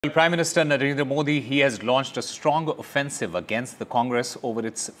Well, Prime Minister Narendra Modi, he has launched a strong offensive against the Congress over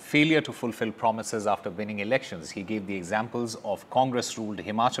its failure to fulfill promises after winning elections. He gave the examples of Congress-ruled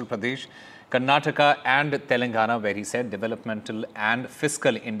Himachal Pradesh, Karnataka and Telangana, where he said developmental and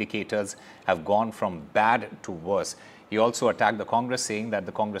fiscal indicators have gone from bad to worse. He also attacked the Congress, saying that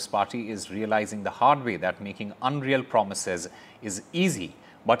the Congress party is realizing the hard way that making unreal promises is easy,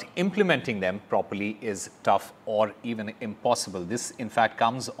 but implementing them properly is tough or even impossible. This, in fact,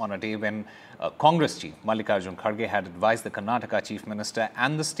 comes on a day when Congress Chief Mallikarjun Kharge had advised the Karnataka Chief Minister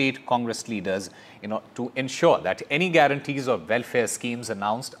and the state Congress leaders, to ensure that any guarantees or welfare schemes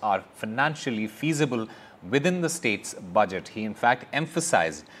announced are financially feasible within the state's budget. He, in fact,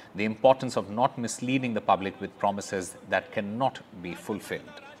 emphasized the importance of not misleading the public with promises that cannot be fulfilled.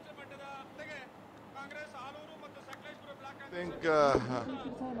 I think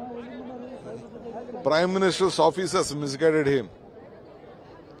Prime Minister's office has misguided him.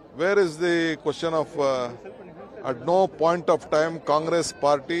 Where is the question of at no point of time Congress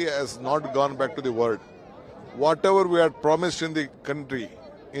party has not gone back to the word. Whatever we had promised in the country,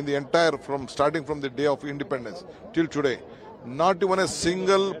 in the entire, starting from the day of independence till today, not even a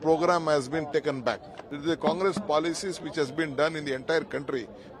single program has been taken back. The Congress policies which has been done in the entire country,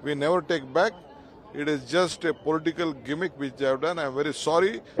 we never take back. It is just a political gimmick which they have done. I am very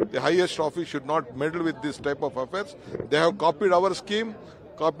sorry. The highest office should not meddle with this type of affairs. They have copied our scheme,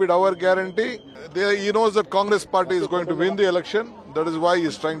 copied our guarantee. He knows that Congress party is going to win the election. That is why he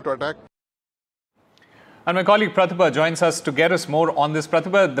is trying to attack. And my colleague Pratibha joins us to get us more on this.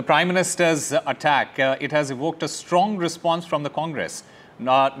 Pratibha, the Prime Minister's attack, it has evoked a strong response from the Congress,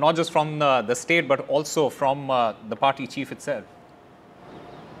 not just from the state, but also from the party chief itself.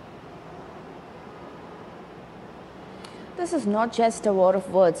 This is not just a war of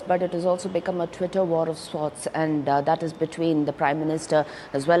words, but it has also become a Twitter war of sorts, and that is between the Prime Minister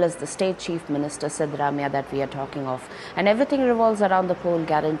as well as the State Chief Minister Siddaramaiah that we are talking of. And everything revolves around the poll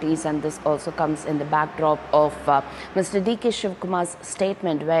guarantees, and this also comes in the backdrop of Mr. D.K. Shivkumar's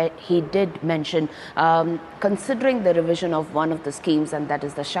statement, where he did mention considering the revision of one of the schemes, and that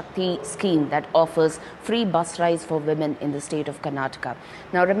is the Shakti scheme that offers free bus rides for women in the state of Karnataka.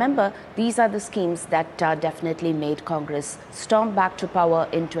 Now remember, these are the schemes that definitely made Congress stormed back to power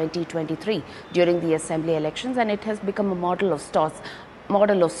in 2023 during the assembly elections, and it has become a model of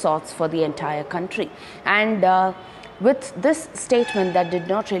sorts for the entire country. And with this statement that did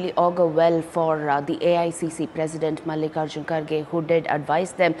not really augur well for the AICC President Mallikarjun Kharge, who did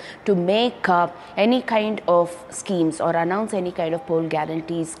advise them to make any kind of schemes or announce any kind of poll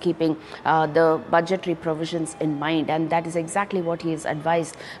guarantees keeping the budgetary provisions in mind. And that is exactly what he has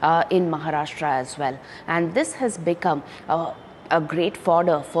advised in Maharashtra as well. And this has become a great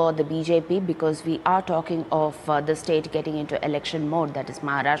fodder for the BJP, because we are talking of the state getting into election mode, that is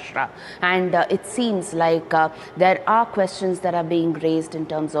Maharashtra. And it seems like there are questions that are being raised in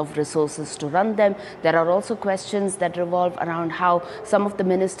terms of resources to run them. There are also questions that revolve around how some of the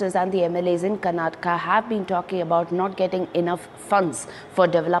ministers and the MLAs in Karnataka have been talking about not getting enough funds for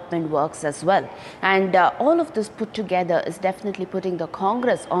development works as well. And all of this put together is definitely putting the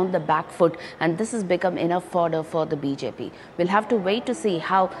Congress on the back foot, and this has become enough fodder for the BJP. We'll have to wait to see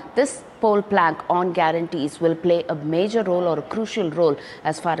how this poll plank on guarantees will play a major role or a crucial role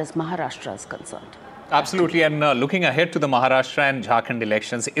as far as Maharashtra is concerned. Absolutely. And looking ahead to the Maharashtra and Jharkhand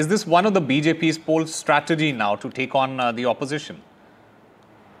elections, is this one of the BJP's poll strategy now to take on the opposition?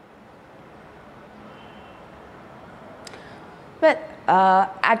 Well,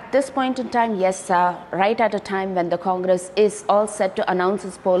 at this point in time, yes, right at a time when the Congress is all set to announce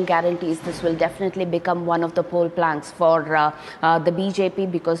its poll guarantees, this will definitely become one of the poll planks for the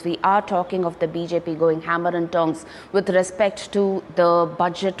BJP, because we are talking of the BJP going hammer and tongs with respect to the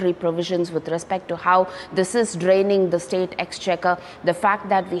budgetary provisions, with respect to how this is draining the state exchequer. The fact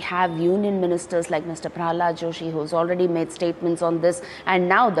that we have union ministers like Mr. Prahlad Joshi, who's already made statements on this, and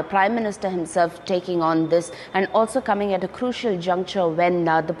now the Prime Minister himself taking on this, and also coming at a crucial juncture when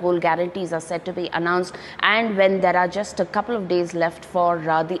the poll guarantees are set to be announced, and when there are just a couple of days left for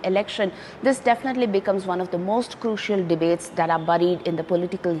the election. This definitely becomes one of the most crucial debates that are buried in the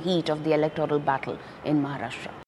political heat of the electoral battle in Maharashtra.